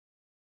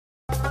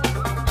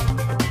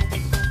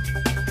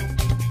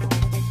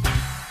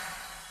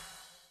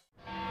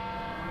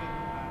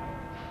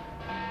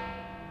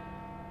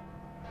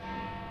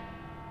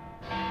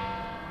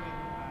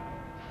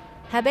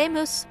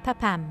Habemus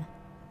papam.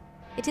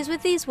 It is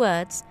with these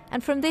words,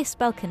 and from this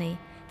balcony,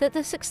 that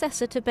the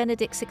successor to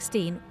Benedict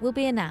XVI will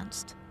be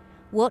announced,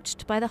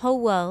 watched by the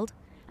whole world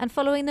and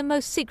following the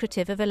most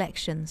secretive of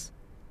elections.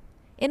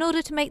 In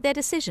order to make their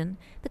decision,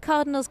 the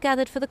cardinals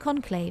gathered for the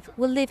conclave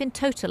will live in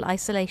total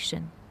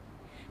isolation.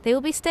 They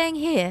will be staying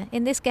here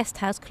in this guest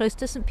house close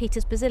to St.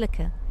 Peter's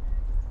Basilica,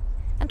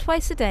 and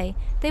twice a day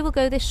they will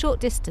go this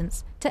short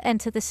distance to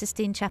enter the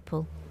Sistine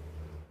Chapel.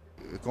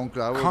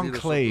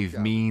 Conclave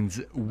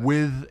means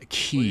with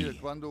key.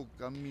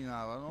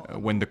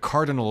 When the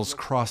cardinals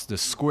cross the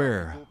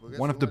square,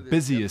 one of the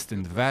busiest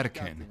in the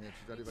Vatican,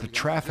 the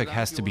traffic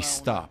has to be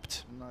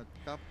stopped.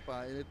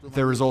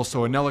 There is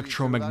also an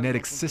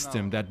electromagnetic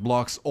system that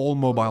blocks all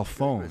mobile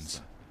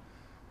phones.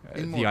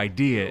 The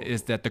idea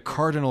is that the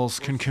cardinals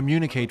can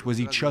communicate with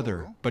each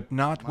other, but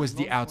not with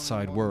the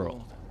outside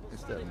world.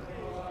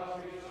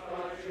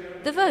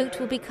 The vote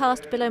will be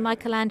cast below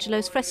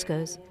Michelangelo's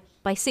frescoes,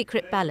 by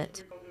secret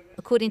ballot.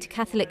 According to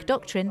Catholic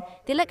doctrine,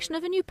 the election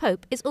of a new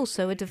pope is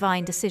also a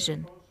divine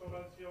decision.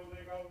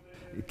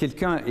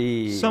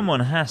 Someone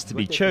has to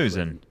be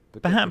chosen,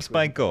 perhaps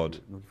by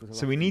God,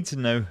 so we need to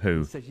know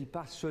who.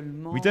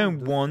 We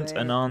don't want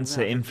an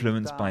answer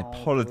influenced by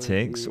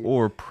politics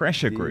or a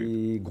pressure group.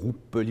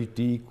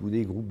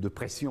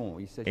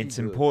 It's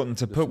important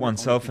to put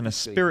oneself in a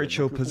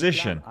spiritual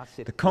position.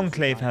 The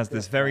conclave has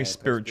this very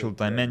spiritual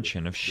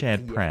dimension of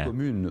shared prayer.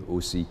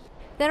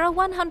 There are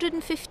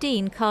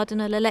 115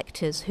 cardinal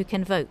electors who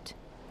can vote.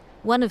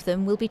 One of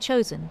them will be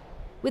chosen,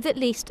 with at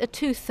least a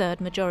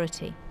two-third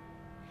majority.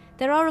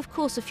 There are of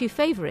course a few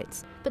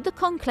favourites, but the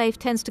conclave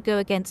tends to go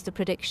against the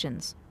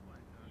predictions.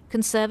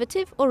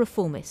 Conservative or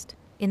reformist,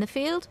 in the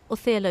field or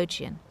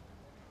theologian.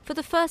 For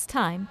the first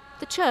time,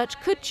 the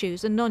Church could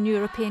choose a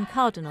non-European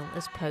cardinal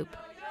as pope.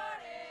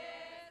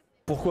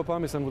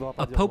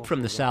 A pope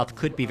from the south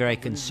could be very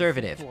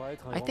conservative.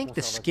 I think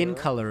the skin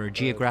color or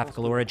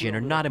geographical origin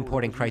are not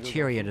important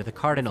criteria to the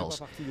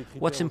cardinals.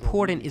 What's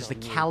important is the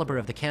caliber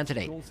of the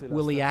candidate.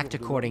 Will he act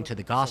according to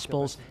the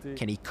Gospels?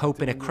 Can he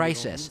cope in a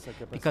crisis?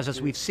 Because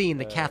as we've seen,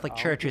 the Catholic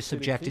Church is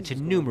subjected to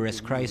numerous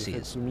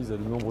crises.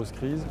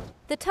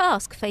 The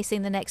task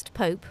facing the next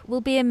pope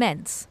will be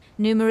immense.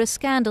 Numerous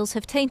scandals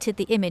have tainted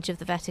the image of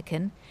the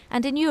Vatican,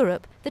 and in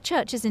Europe, the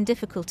Church is in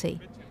difficulty,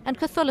 and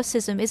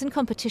Catholicism is in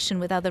competition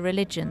with other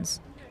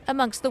religions.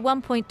 Amongst the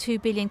 1.2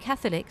 billion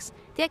Catholics,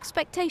 the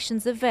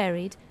expectations are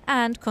varied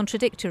and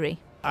contradictory.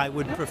 I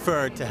would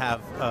prefer to have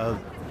a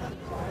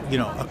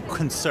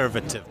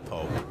conservative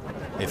pope,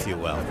 if you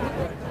will.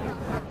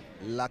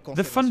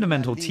 The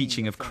fundamental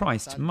teaching of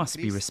Christ must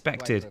be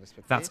respected.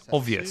 That's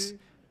obvious.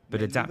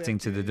 But adapting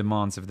to the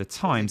demands of the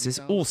times is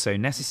also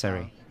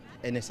necessary.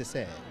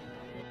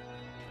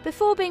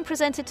 Before being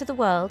presented to the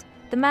world,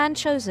 the man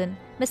chosen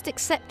must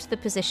accept the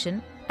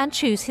position and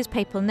choose his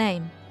papal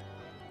name,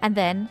 and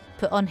then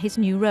put on his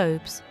new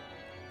robes.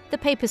 The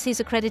papacy's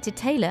accredited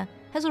tailor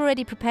has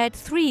already prepared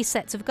 3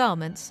 sets of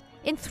garments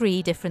in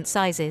 3 different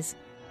sizes.